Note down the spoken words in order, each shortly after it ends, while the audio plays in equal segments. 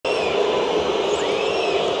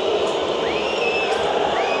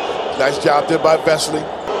Nice job there by Vesely.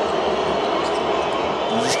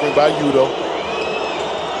 Easy screen by Udo.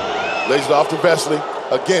 Lays it off to Vesely.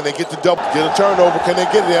 Again, they get the double, get a turnover. Can they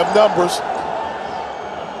get it? They have numbers.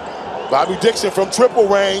 Bobby Dixon from triple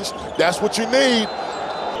range. That's what you need.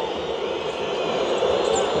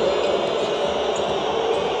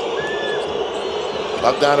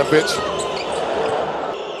 Bogdanovich.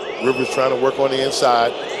 Rivers trying to work on the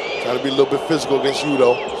inside. Trying to be a little bit physical against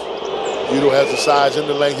Udo. Udo has the size in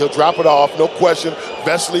the lane. He'll drop it off, no question.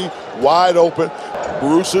 Vesely wide open.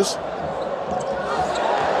 Bruces.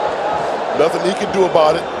 Nothing he can do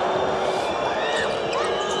about it.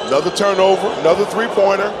 Another turnover, another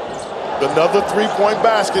three-pointer, another three-point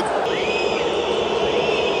basket.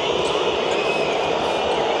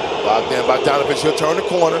 Bogdanovich, he'll turn the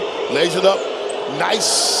corner, lays it up,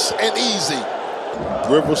 nice and easy.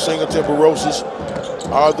 Rivers, Singleton, Baroses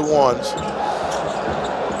are the ones.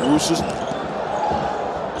 Bruces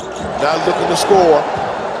not looking to score.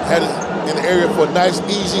 Had it in the area for a nice,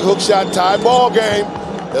 easy hook shot, tie ball game.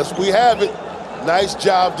 Yes, we have it. Nice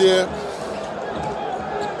job there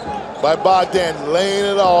by Bogdan, laying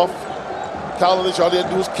it off. College, all they had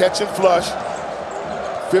to do is catch and flush.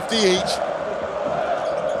 50 each.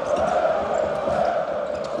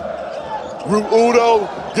 Udo,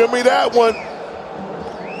 give me that one.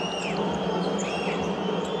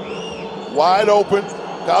 Wide open.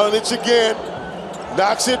 Kalinic again.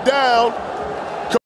 Knocks it down.